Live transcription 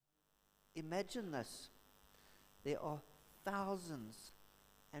Imagine this. There are thousands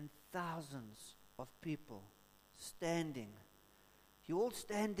and thousands of people standing. You're all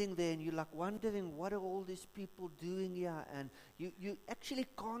standing there and you're like wondering, what are all these people doing here? And you actually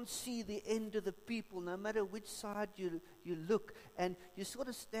can't see the end of the people no matter which side you look. And you're sort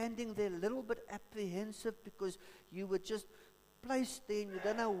of standing there a little bit apprehensive because you were just placed there and you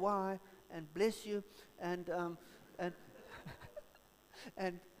don't know why. And bless you. And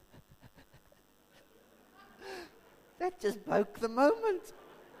and that just broke the moment.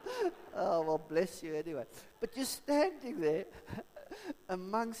 Oh, well, bless you anyway. But you're standing there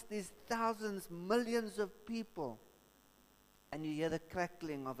amongst these thousands, millions of people, and you hear the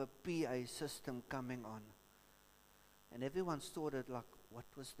crackling of a PA system coming on. And everyone's sort of like, what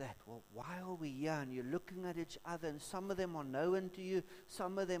was that? Well, why are we here? And you're looking at each other, and some of them are known to you,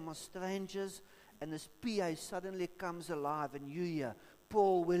 some of them are strangers, and this PA suddenly comes alive, and you hear,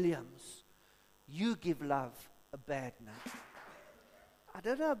 Paul Williams, you give love a bad name. I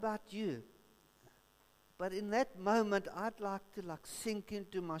don't know about you, but in that moment, I'd like to sink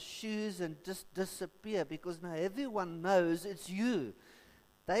into my shoes and just disappear, because now everyone knows it's you.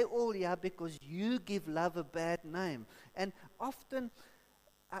 They all here because you give love a bad name. And often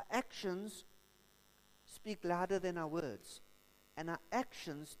our actions speak louder than our words. And our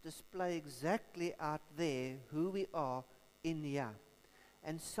actions display exactly out there who we are in here.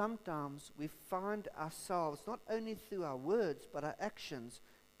 And sometimes we find ourselves, not only through our words, but our actions,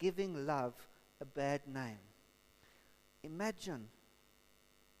 giving love a bad name. Imagine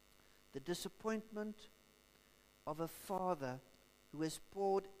the disappointment of a father who has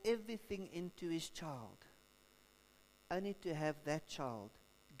poured everything into his child, only to have that child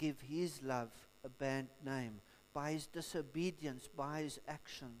give his love a bad name by his disobedience, by his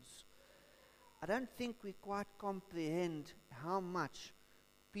actions. I don't think we quite comprehend how much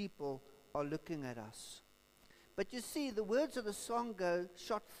people are looking at us. But you see, the words of the song go,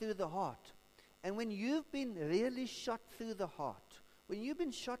 shot through the heart. And when you've been really shot through the heart, when you've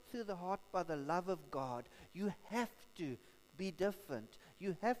been shot through the heart by the love of God, you have to be different.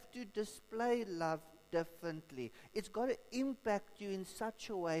 You have to display love differently. It's got to impact you in such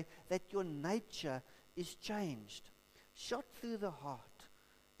a way that your nature is changed. Shot through the heart,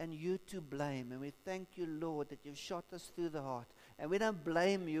 and you to blame. And we thank you, Lord, that you've shot us through the heart. And we don't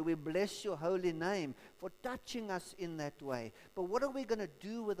blame you. We bless your holy name for touching us in that way. But what are we going to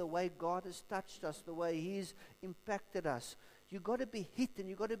do with the way God has touched us, the way he's impacted us? You've got to be hit, and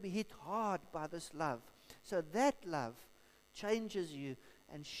you've got to be hit hard by this love. So that love changes you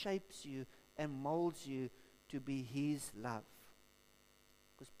and shapes you and molds you to be his love.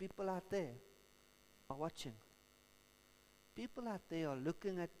 Because people out there are watching. People out there are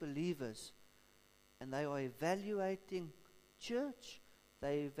looking at believers, and they are evaluating church,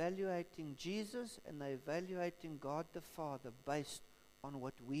 they're evaluating Jesus, and they're evaluating God the Father based on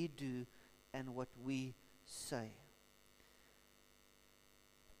what we do and what we say.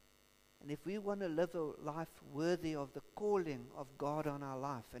 And if we want to live a life worthy of the calling of God on our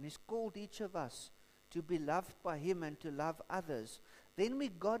life, and he's called each of us to be loved by him and to love others, then we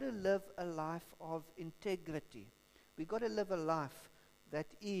got to live a life of integrity. We got to live a life that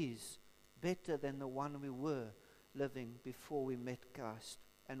is better than the one we were living before we met Christ,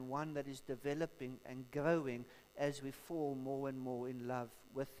 and one that is developing and growing as we fall more and more in love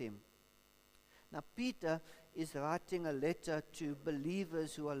with him. Now, Peter is writing a letter to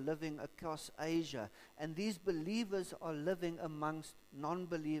believers who are living across Asia, and these believers are living amongst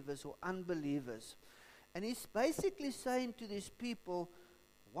non-believers or unbelievers. And he's basically saying to these people,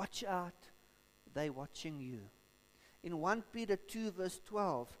 watch out, they're watching you. In 1 Peter 2 verse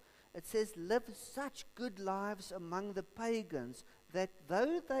 12, it says, live such good lives among the pagans that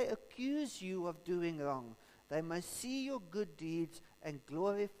though they accuse you of doing wrong, they may see your good deeds and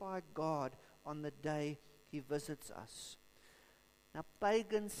glorify God on the day he visits us. Now,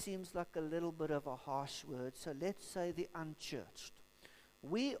 pagan seems like a little bit of a harsh word, so let's say the unchurched.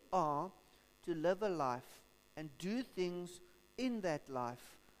 We are to live a life and do things in that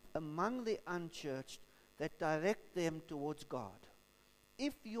life among the unchurched that direct them towards God.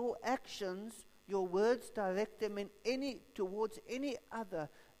 If your actions, your words direct them towards any other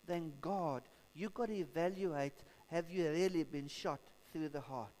than God, you've got to evaluate, have you really been shot through the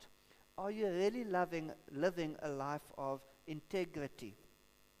heart? Are you really living a life of integrity?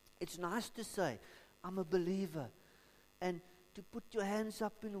 It's nice to say, I'm a believer, and to put your hands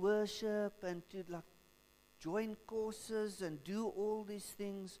up in worship and to join courses and do all these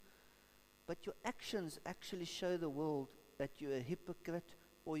things, but your actions actually show the world that you're a hypocrite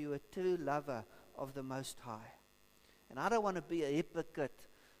or you're a true lover of the Most High. And I don't want to be a hypocrite.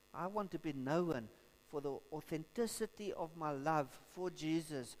 I want to be known for the authenticity of my love for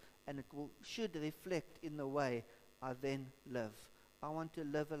Jesus, and it should reflect in the way I then live. I want to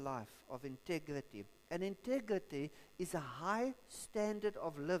live a life of integrity. And integrity is a high standard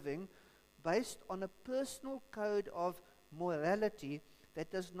of living based on a personal code of morality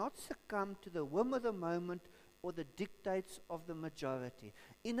that does not succumb to the whim of the moment or the dictates of the majority.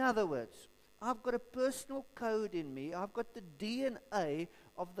 In other words, I've got a personal code in me. I've got the DNA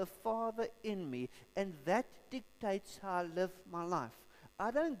of the Father in me, and that dictates how I live my life.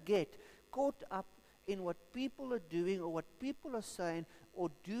 I don't get caught up in what people are doing or what people are saying or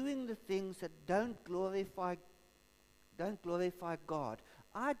doing the things that don't glorify God.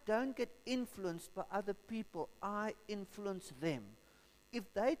 I don't get influenced by other people. I influence them.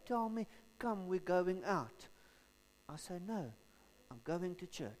 If they tell me, come, we're going out, I say, no, I'm going to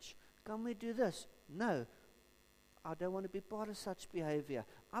church. Can we do this? No, I don't want to be part of such behavior.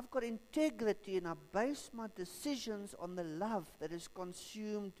 I've got integrity, and I base my decisions on the love that has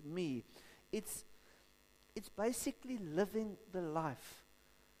consumed me. It's basically living the life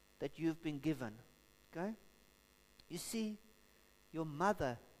that you've been given. Okay? You see, your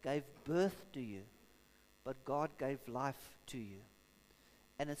mother gave birth to you, but God gave life to you.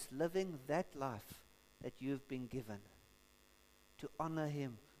 And it's living that life that you've been given to honor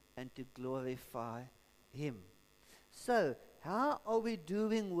Him and to glorify Him. So, how are we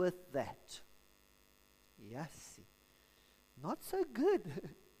doing with that? Yes, not so good.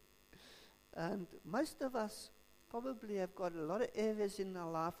 And most of us probably have got a lot of areas in our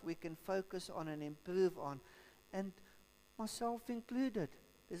life we can focus on and improve on, and myself included.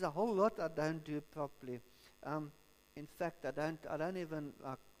 There's a whole lot I don't do properly. In fact, I don't even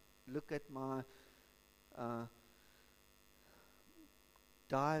look at my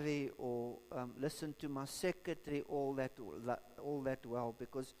diary or listen to my secretary all that well,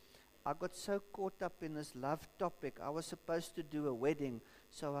 because I got so caught up in this love topic. I was supposed to do a wedding,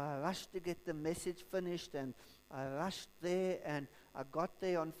 so I rushed to get the message finished, and I rushed there, and I got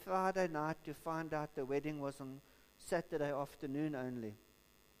there on Friday night to find out the wedding was on Saturday afternoon only.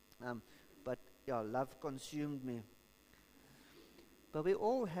 But yeah, love consumed me. But we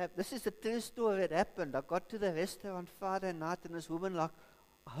all have, this is a true story that happened. I got to the restaurant Friday night, and this woman like,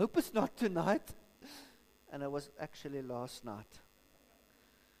 I hope it's not tonight. And it was actually last night.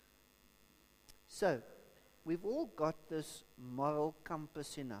 So, we've all got this moral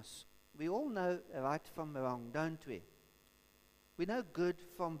compass in us. We all know right from wrong, don't we? We know good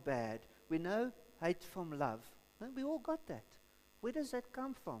from bad. We know hate from love. And we all got that. Where does that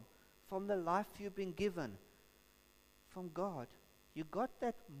come from? From the life you've been given. From God. You got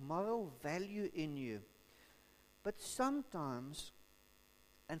that moral value in you. But sometimes,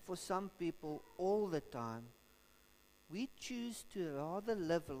 and for some people all the time, we choose to rather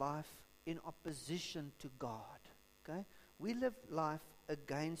live life in opposition to God. Okay? We live life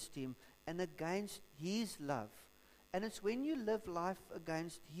against Him and against His love. And it's when you live life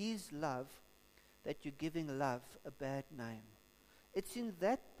against His love that you're giving love a bad name. It's in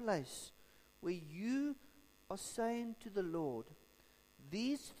that place where you are saying to the Lord,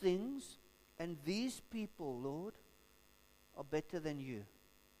 these things and these people, Lord, are better than you.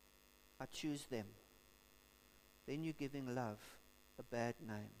 I choose them. Then you're giving love a bad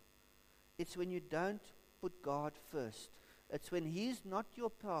name. It's when you don't put God first. It's when He's not your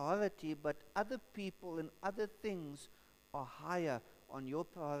priority, but other people and other things are higher on your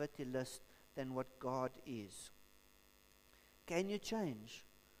priority list than what God is. Can you change?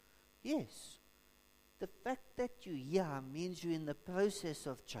 Yes. The fact that you're here means you're in the process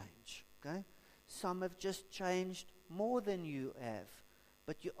of change. Okay? Some have just changed more than you have,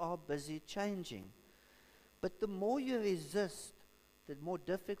 but you are busy changing. But the more you resist, the more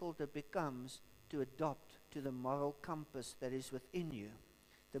difficult it becomes to adopt to the moral compass that is within you.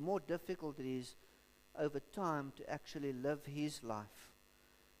 The more difficult it is over time to actually live His life.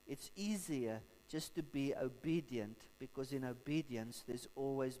 It's easier just to be obedient, because in obedience there's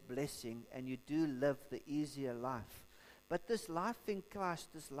always blessing, and you do live the easier life. But this life in Christ,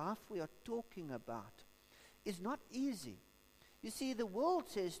 this life we are talking about, is not easy. You see, the world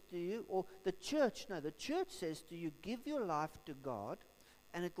says to you, or the church says to you, give your life to God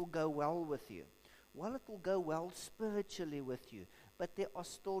and it will go well with you. Well, it will go well spiritually with you, but there are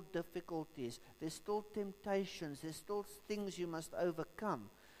still difficulties, there's still temptations, there's still things you must overcome.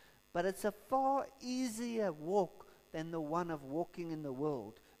 But it's a far easier walk than the one of walking in the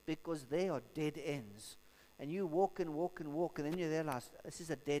world, because they are dead ends. And you walk and walk and walk, and then you realize, this is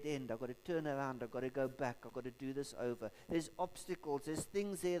a dead end. I've got to turn around. I've got to go back. I've got to do this over. There's obstacles. There's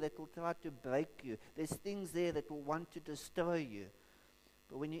things there that will try to break you. There's things there that will want to destroy you.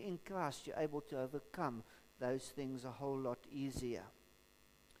 But when you're in Christ, you're able to overcome those things a whole lot easier.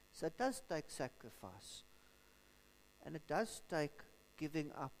 So it does take sacrifice. And it does take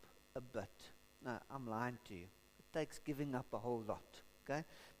giving up a bit. No, I'm lying to you. It takes giving up a whole lot. Okay?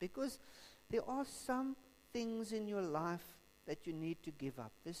 Because there are some things in your life that you need to give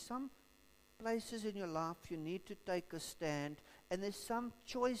up. There's some places in your life you need to take a stand, and there's some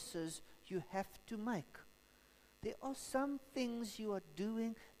choices you have to make. There are some things you are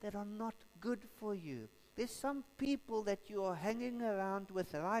doing that are not good for you. There's some people that you are hanging around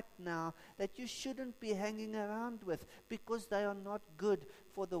with right now that you shouldn't be hanging around with, because they are not good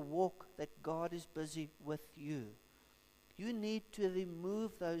for the walk that God is busy with you. You need to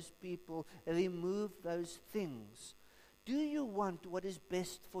remove those people, remove those things. Do you want what is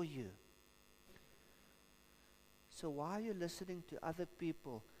best for you? So why are you listening to other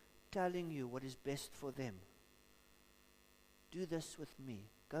people telling you what is best for them? Do this with me.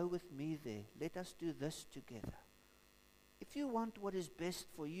 Go with me there. Let us do this together. If you want what is best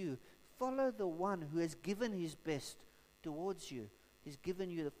for you, follow the one who has given his best towards you. He's given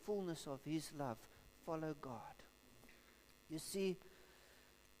you the fullness of his love. Follow God. You see,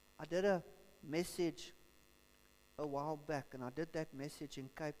 I did a message a while back, and I did that message in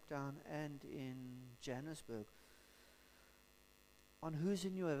Cape Town and in Johannesburg, on who's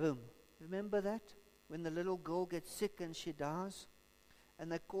in your room. Remember that? When the little girl gets sick and she dies,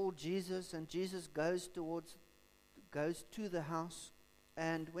 and they call Jesus, and Jesus goes to the house,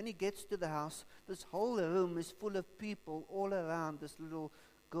 and when he gets to the house, this whole room is full of people all around this little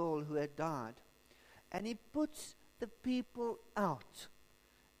girl who had died. And he puts the people out.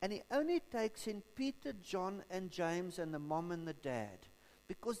 And he only takes in Peter, John, and James, and the mom and the dad,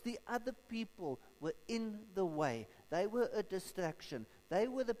 because the other people were in the way. They were a distraction. They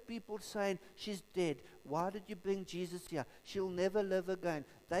were the people saying, she's dead. Why did you bring Jesus here? She'll never live again.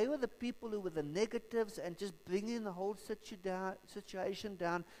 They were the people who were the negatives and just bringing the whole situation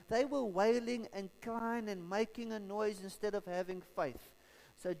down. They were wailing and crying and making a noise instead of having faith.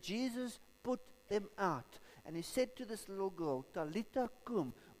 So Jesus put them out. And he said to this little girl, Talita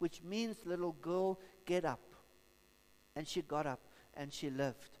kum, which means, little girl, get up. And she got up and she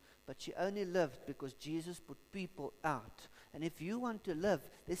lived. But she only lived because Jesus put people out. And if you want to live,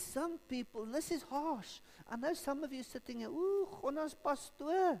 there's some people, and this is harsh. I know some of you sitting here, ooh, Jonas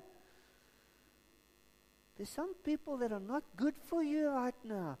Pastor. There's some people that are not good for you right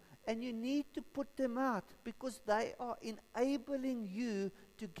now. And you need to put them out, because they are enabling you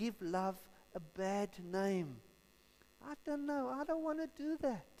to give love a bad name. I don't know. I don't want to do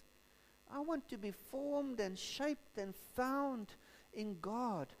that. I want to be formed and shaped and found in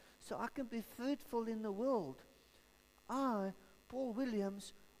God, so I can be fruitful in the world. I, Paul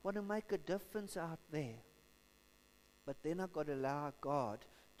Williams, want to make a difference out there. But then I've got to allow God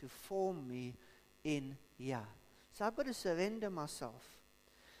to form me in here. So I've got to surrender myself.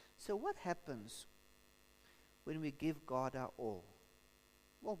 So what happens when we give God our all?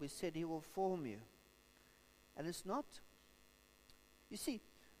 Well, we said he will form you. And it's not, you see,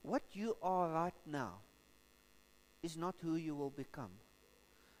 what you are right now is not who you will become.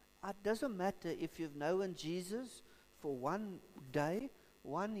 It doesn't matter if you've known Jesus for 1 day,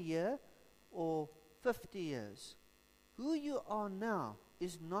 1 year, or 50 years. Who you are now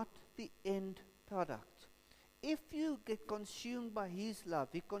is not the end product. If you get consumed by his love,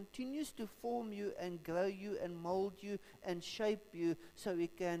 he continues to form you and grow you and mold you and shape you, so he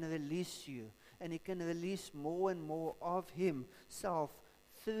can release you. And he can release more and more of himself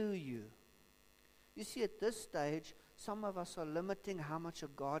through you. You see, at this stage, some of us are limiting how much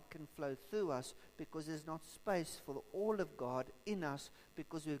of God can flow through us, because there's not space for all of God in us,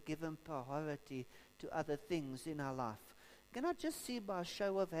 because we've given priority to other things in our life. Can I just see by a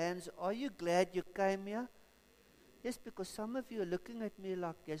show of hands, are you glad you came here? Yes, because some of you are looking at me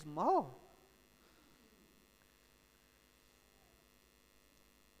like, there's more.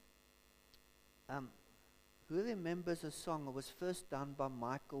 Who remembers a song that was first done by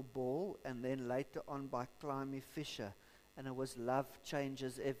Michael Ball and then later on by Climie Fisher, and it was Love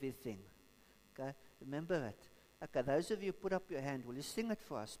Changes Everything? Okay, remember it? Okay, those of you put up your hand. Will you sing it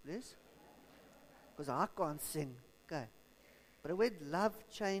for us, please? Because I can't sing. Okay, but the word love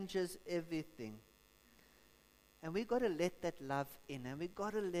changes everything. And we've got to let that love in, and we've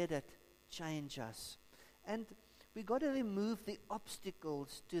got to let it change us. And we've got to remove the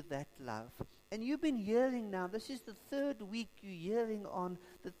obstacles to that love. And you've been hearing now, this is the 3rd week you're hearing on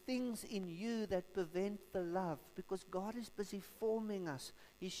the things in you that prevent the love, because God is busy forming us.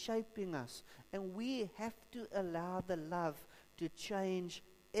 He's shaping us. And we have to allow the love to change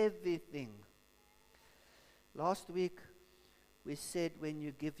everything. Last week, we said when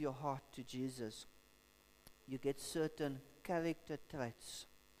you give your heart to Jesus, you get certain character traits.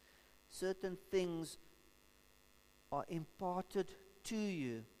 Certain things are imparted to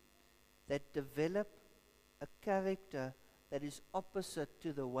you that develop a character that is opposite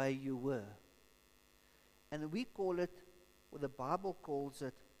to the way you were. And we call it, or the Bible calls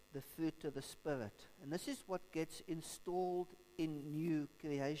it, the fruit of the Spirit. And this is what gets installed in new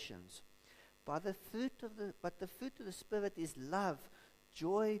creations. But the fruit of the Spirit is love,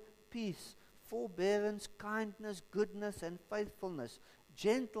 joy, peace, forbearance, kindness, goodness, and faithfulness,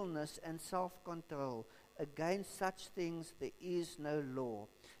 gentleness, and self-control. Against such things there is no law.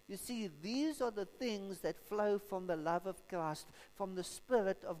 You see, these are the things that flow from the love of Christ, from the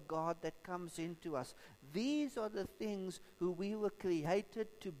Spirit of God that comes into us. These are the things who we were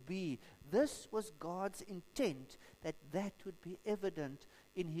created to be. This was God's intent, that would be evident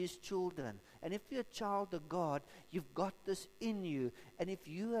in His children. And if you're a child of God, you've got this in you. And if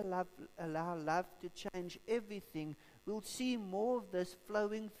you allow love to change everything, we'll see more of this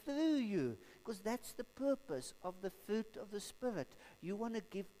flowing through you. Because that's the purpose of the fruit of the Spirit. You want to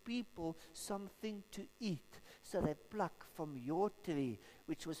give people something to eat, so they pluck from your tree,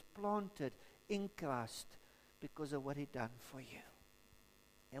 which was planted in Christ because of what He done for you.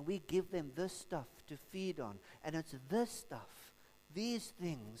 And we give them this stuff to feed on. And it's this stuff, these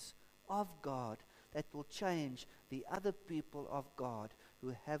things of God, that will change the other people of God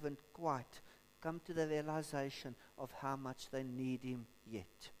who haven't quite come to the realization of how much they need Him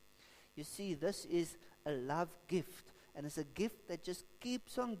yet. You see, this is a love gift, and it's a gift that just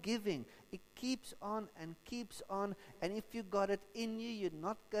keeps on giving. It keeps on, and if you got it in you, you're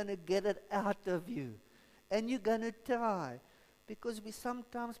not going to get it out of you. And you're going to try, because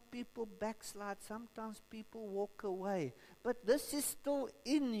sometimes people backslide, sometimes people walk away. But this is still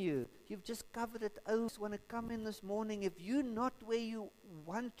in you. You've just covered it over. I just want to come in this morning. If you're not where you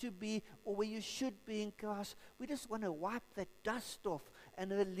want to be or where you should be in Christ, we just want to wipe that dust off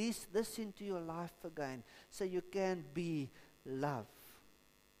and release this into your life again, so you can be love.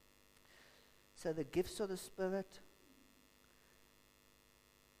 So the gifts of the Spirit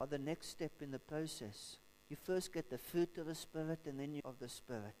are the next step in the process. You first get the fruit of the Spirit, and then you of the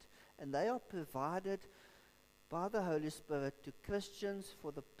Spirit. And they are provided by the Holy Spirit to Christians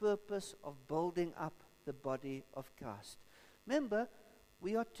for the purpose of building up the body of Christ. Remember,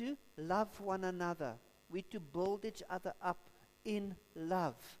 we are to love one another. We're to build each other up in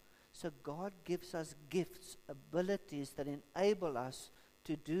love. So God gives us gifts, abilities that enable us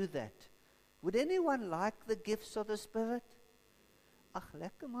to do that. Would anyone like the gifts of the Spirit? Ach,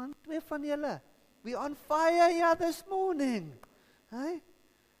 lekker man, 2 van julle. We're on fire here this morning. Hey?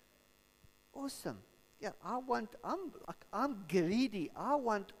 Awesome. Yeah, I'm greedy. I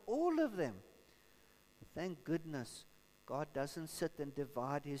want all of them. Thank goodness God doesn't sit and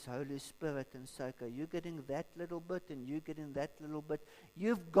divide His Holy Spirit and say, okay, you're getting that little bit and you're getting that little bit.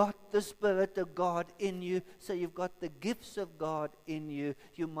 You've got the Spirit of God in you, so you've got the gifts of God in you.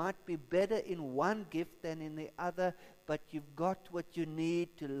 You might be better in one gift than in the other, but you've got what you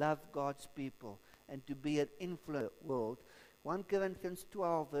need to love God's people and to be an influence world. 1 Corinthians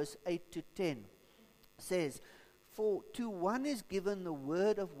 12, verse 8 to 10 says, for to one is given the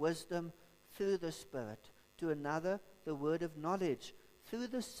word of wisdom through the Spirit, to another the word of knowledge through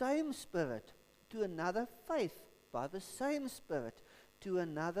the same Spirit, to another faith by the same Spirit, to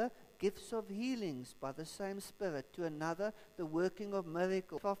another gifts of healings by the same Spirit, to another the working of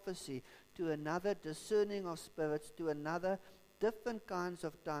miracles, prophecy, to another discerning of spirits, to another different kinds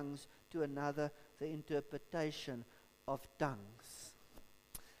of tongues, to another the interpretation of tongues.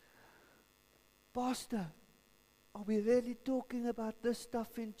 Pastor, are we really talking about this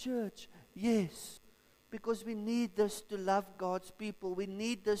stuff in church? Yes. Because we need this to love God's people. We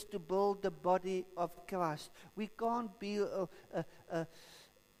need this to build the body of Christ. We can't be a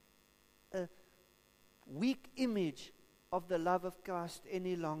weak image of the love of Christ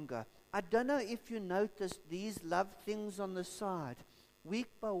any longer. I don't know if you noticed these love things on the side. Week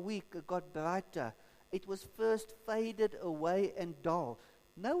by week it got brighter. It was first faded away and dull.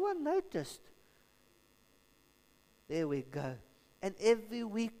 No one noticed. There we go. And every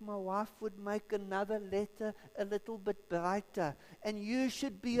week my wife would make another letter a little bit brighter. And you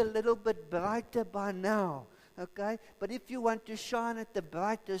should be a little bit brighter by now. Okay? But if you want to shine at the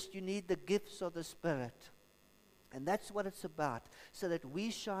brightest, you need the gifts of the Spirit. And that's what it's about. So that we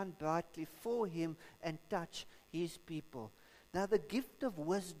shine brightly for Him and touch His people. Now the gift of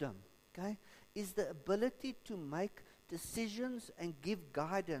wisdom, okay, is the ability to make decisions and give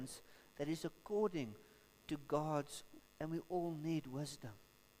guidance that is according to God's. And we all need wisdom.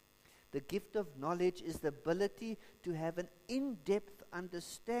 The gift of knowledge is the ability to have an in-depth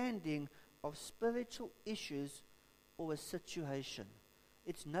understanding of spiritual issues or a situation.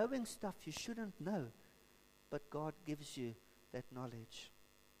 It's knowing stuff you shouldn't know, but God gives you that knowledge.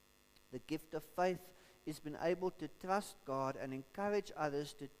 The gift of faith is being able to trust God and encourage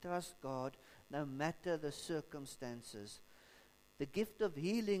others to trust God no matter the circumstances. The gift of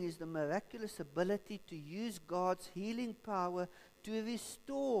healing is the miraculous ability to use God's healing power to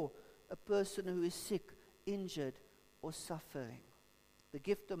restore a person who is sick, injured, or suffering. The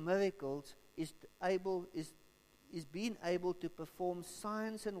gift of miracles is being able to perform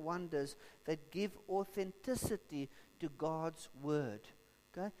signs and wonders that give authenticity to God's word.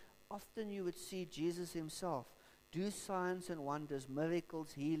 Okay? Often you would see Jesus himself do signs and wonders,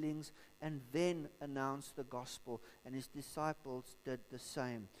 miracles, healings, and then announce the gospel. And his disciples did the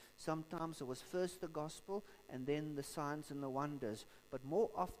same. Sometimes it was first the gospel and then the signs and the wonders. But more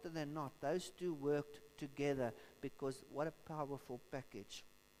often than not, those two worked together, because what a powerful package.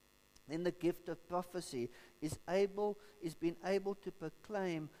 Then the gift of prophecy is being able to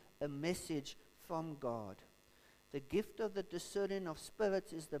proclaim a message from God. The gift of the discerning of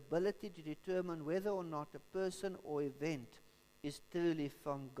spirits is the ability to determine whether or not a person or event is truly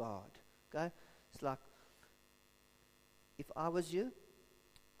from God. Okay? It's like, if I was you,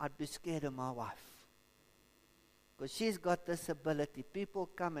 I'd be scared of my wife. Because she's got this ability. People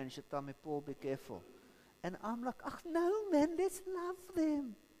come and she'll tell me, Paul, be careful. And I'm like, oh no man, let's love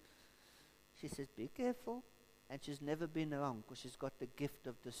them. She says, be careful. And she's never been wrong, because she's got the gift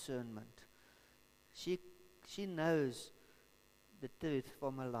of discernment. She knows the truth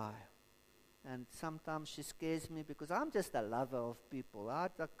from a lie. And sometimes she scares me, because I'm just a lover of people.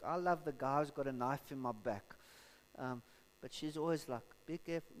 I love the guy who's got a knife in my back. But she's always like, be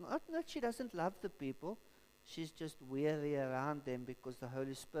careful. Not that she doesn't love the people. She's just weary around them, because the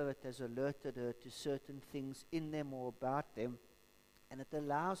Holy Spirit has alerted her to certain things in them or about them. And it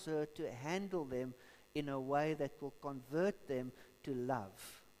allows her to handle them in a way that will convert them to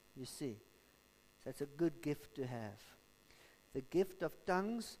love. You see? So it's a good gift to have. The gift of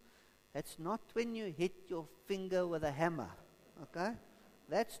tongues, that's not when you hit your finger with a hammer. Okay?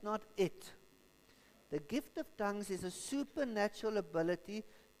 That's not it. The gift of tongues is a supernatural ability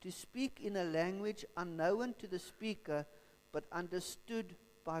to speak in a language unknown to the speaker, but understood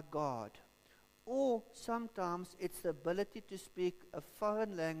by God. Or sometimes it's the ability to speak a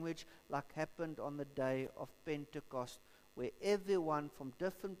foreign language, like happened on the day of Pentecost, where everyone from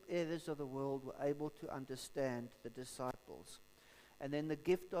different areas of the world were able to understand the disciples. And then the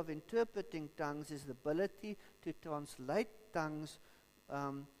gift of interpreting tongues is the ability to translate tongues,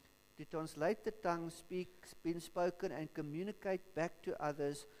 to translate the tongues being spoken and communicate back to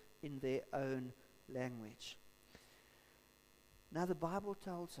others in their own language. Now the Bible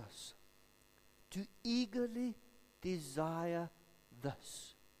tells us to eagerly desire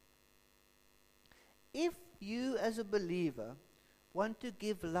this. If you as a believer want to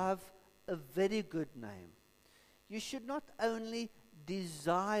give love a very good name, you should not only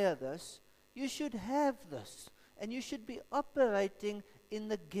desire this, you should have this, and you should be operating in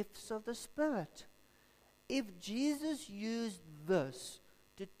the gifts of the Spirit. If Jesus used this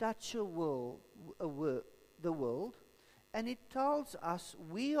to touch the world, and it tells us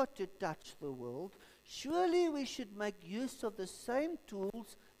we are to touch the world, surely we should make use of the same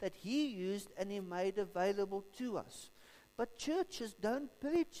tools that he used and he made available to us. But churches don't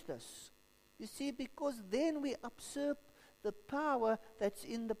preach this. You see, because then we usurp the power that's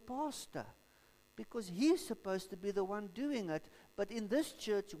in the pastor, because he's supposed to be the one doing it. But in this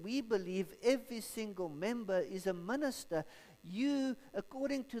church, we believe every single member is a minister. You,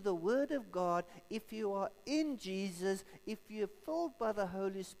 according to the Word of God, if you are in Jesus, if you're filled by the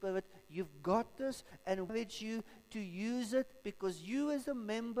Holy Spirit, you've got this, and I encourage you to use it, because you as a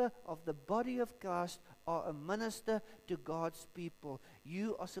member of the body of Christ are a minister to God's people.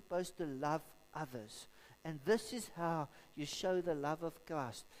 You are supposed to love others. And this is how you show the love of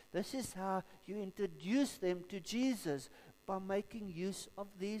Christ. This is how you introduce them to Jesus, by making use of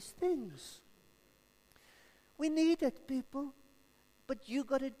these things. We need it, people, but you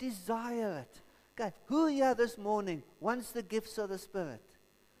got to desire it. Okay, who here this morning wants the gifts of the Spirit?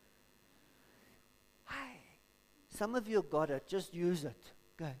 Hey, some of you got it, just use it.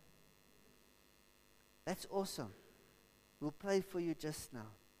 Okay, that's awesome. We'll pray for you just now.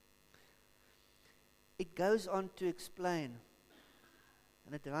 It goes on to explain,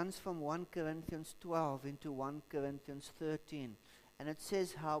 and it runs from 1 Corinthians 12 into 1 Corinthians 13. And it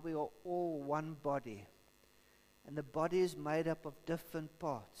says how we are all one body. And the body is made up of different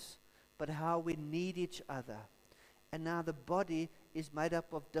parts, but how we need each other. And now the body is made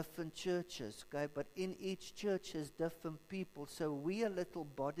up of different churches, okay? But in each church is different people. So we are a little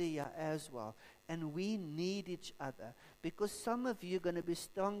body here as well. And we need each other. Because some of you are going to be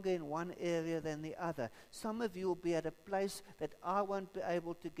stronger in one area than the other. Some of you will be at a place that I won't be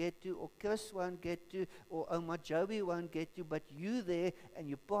able to get to, or Chris won't get to, or Omar Joey won't get to, but you there, and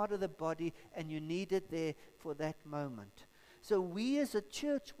you're part of the body, and you need it there for that moment. So we as a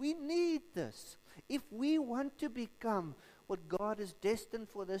church, we need this. If we want to become what God is destined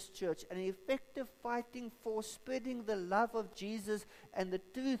for this church, an effective fighting force, spreading the love of Jesus and the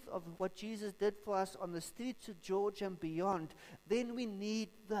truth of what Jesus did for us on the streets of Georgia and beyond, then we need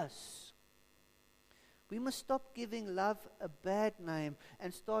this. We must stop giving love a bad name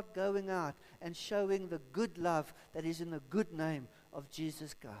and start going out and showing the good love that is in the good name of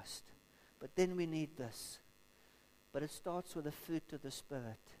Jesus Christ. But then we need this. But it starts with the fruit of the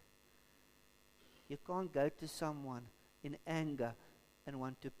Spirit. You can't go to someone in anger and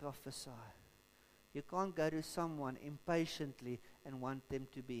want to prophesy. You can't go to someone impatiently and want them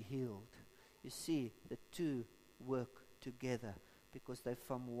to be healed. You see, the two work together because they're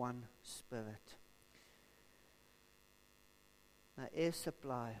from one Spirit. Now, Air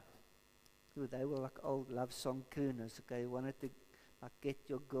Supply, they were like old love song crooners. Okay, you wanted to get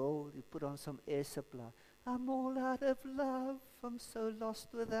your girl, you put on some Air Supply. I'm all out of love, I'm so lost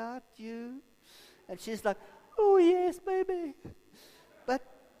without you. And she's like, oh yes, baby. But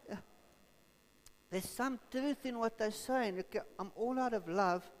there's some truth in what they're saying. Okay, I'm all out of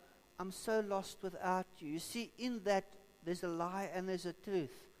love, I'm so lost without you. You see, in that there's a lie and there's a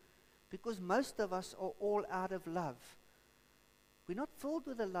truth. Because most of us are all out of love. We're not filled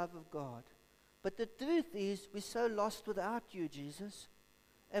with the love of God. But the truth is, we're so lost without you, Jesus.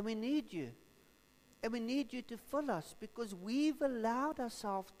 And we need you. And we need you to fill us because we've allowed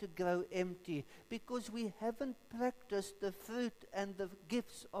ourselves to grow empty because we haven't practiced the fruit and the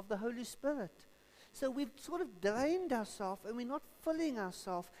gifts of the Holy Spirit. So we've sort of drained ourselves and we're not filling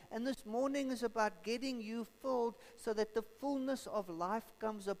ourselves. And this morning is about getting you filled so that the fullness of life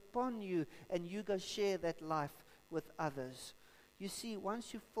comes upon you and you go share that life with others. You see,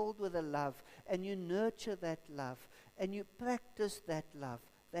 once you're filled with a love and you nurture that love and you practice that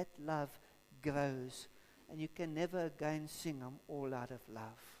love grows. And you can never again sing, I'm all out of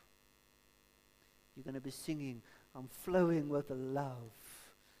love. You're going to be singing, I'm flowing with love.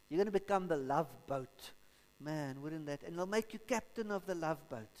 You're going to become the love boat. Man, wouldn't that? And they'll make you captain of the love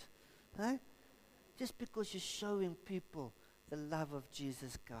boat. Huh? Just because you're showing people the love of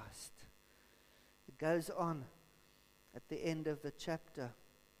Jesus Christ. It goes on at the end of the chapter.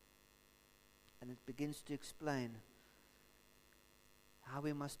 And it begins to explain how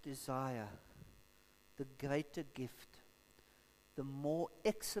we must desire the greater gift. The more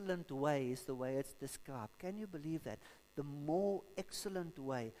excellent way is the way it's described. Can you believe that? The more excellent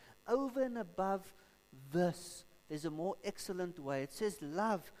way. Over and above this, there's a more excellent way. It says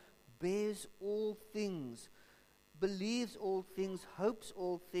love bears all things, believes all things, hopes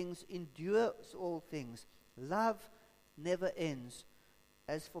all things, endures all things. Love never ends.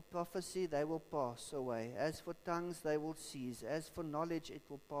 As for prophecy, they will pass away. As for tongues, they will cease. As for knowledge, it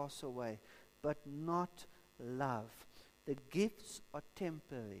will pass away. But not love. The gifts are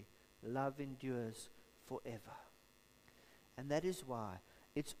temporary. Love endures forever. And that is why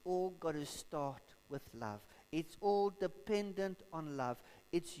it's all got to start with love. It's all dependent on love.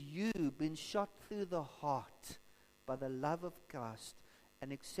 It's you being shot through the heart by the love of Christ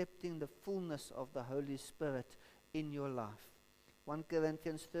and accepting the fullness of the Holy Spirit in your life. 1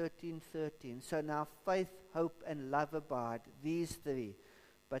 Corinthians 13:13. So now faith, hope, and love abide, these three.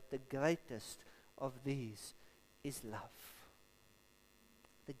 But the greatest of these is love.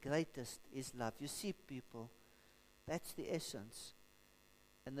 The greatest is love. You see, people, that's the essence.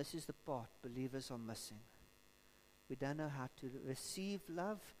 And this is the part believers are missing. We don't know how to receive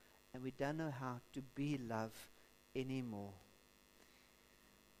love, and we don't know how to be love anymore.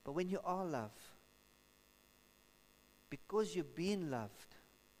 But when you are love, because you've been loved,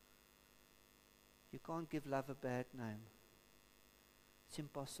 you can't give love a bad name. It's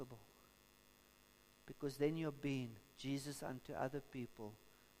impossible. Because then you're being Jesus unto other people,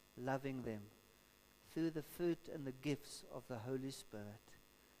 loving them through the fruit and the gifts of the Holy Spirit.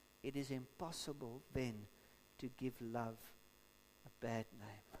 It is impossible then to give love a bad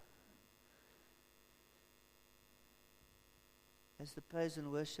name. As the praise and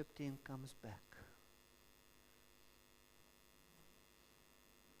worship team comes back,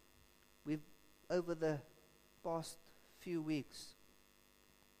 we've, over the past few weeks,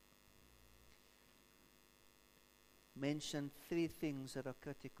 mentioned three things that are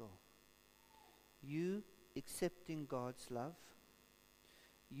critical. You accepting God's love,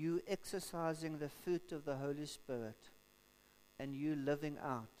 you exercising the fruit of the Holy Spirit and you living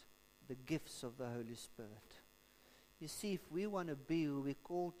out the gifts of the Holy Spirit. You see, if we want to be who we're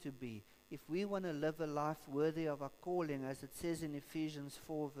called to be, if we want to live a life worthy of our calling, as it says in Ephesians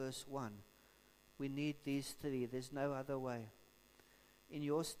 4 verse 1, we need these three. There's no other way. In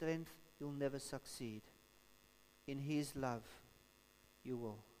your strength, you'll never succeed. In His love, you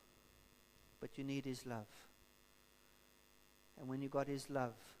will. But you need His love. And when you got His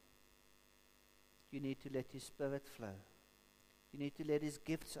love, you need to let His Spirit flow. You need to let His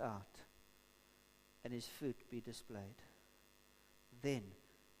gifts out and His fruit be displayed. Then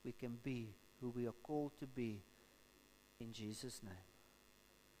we can be who we are called to be in Jesus' name.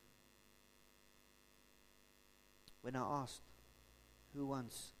 When I asked who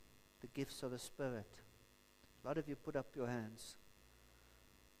wants the gifts of the Spirit, a lot of you put up your hands.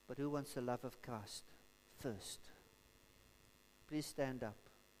 But who wants the love of Christ first? Please stand up.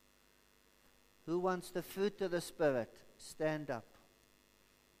 Who wants the fruit of the Spirit? Stand up.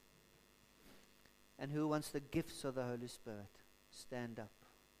 And who wants the gifts of the Holy Spirit? Stand up.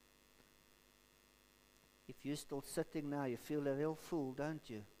 If you're still sitting now, you feel a real fool, don't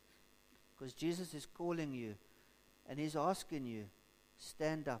you? Because Jesus is calling you and He's asking you,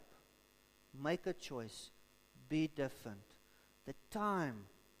 stand up. Make a choice. Be different. The time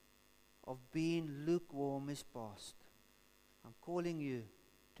of being lukewarm is past. I'm calling you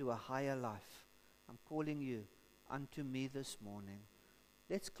to a higher life. I'm calling you unto me this morning.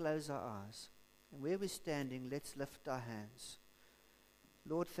 Let's close our eyes. And where we're standing, let's lift our hands.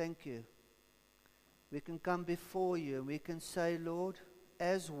 Lord, thank you. We can come before you and we can say, Lord,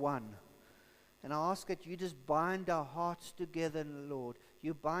 as one. And I ask that you just bind our hearts together, Lord.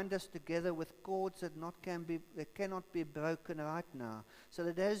 You bind us together with cords that cannot be broken right now. So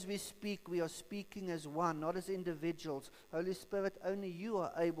that as we speak, we are speaking as one, not as individuals. Holy Spirit, only you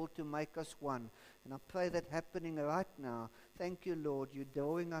are able to make us one. And I pray that happening right now. Thank you, Lord. You're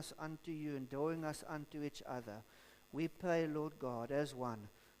drawing us unto you and drawing us unto each other. We pray, Lord God, as one.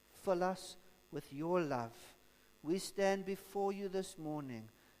 Fill us with your love. We stand before you this morning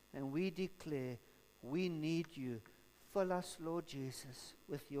and we declare we need you. Fill us, Lord Jesus,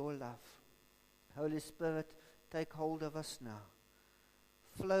 with your love. Holy Spirit, take hold of us now.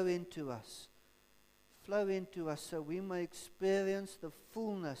 Flow into us. Flow into us so we may experience the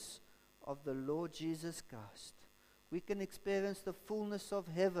fullness of the Lord Jesus Christ. We can experience the fullness of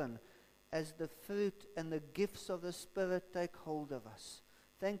heaven as the fruit and the gifts of the Spirit take hold of us.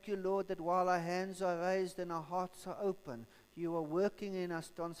 Thank you, Lord, that while our hands are raised and our hearts are open, you are working in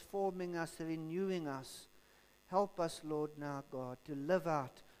us, transforming us, renewing us. Help us, Lord, now, God, to live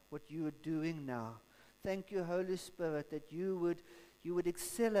out what you are doing now. Thank you, Holy Spirit, that you would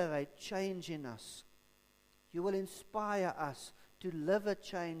accelerate change in us. You will inspire us to live a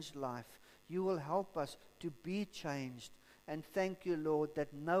changed life. You will help us to be changed. And thank you, Lord,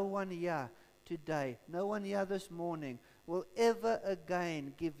 that no one here today, no one here this morning will ever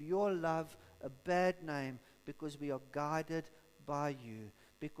again give your love a bad name because we are guided by you.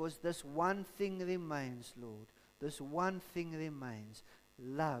 Because this one thing remains, Lord. This one thing remains.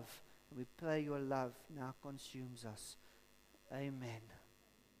 Love. We pray your love now consumes us. Amen.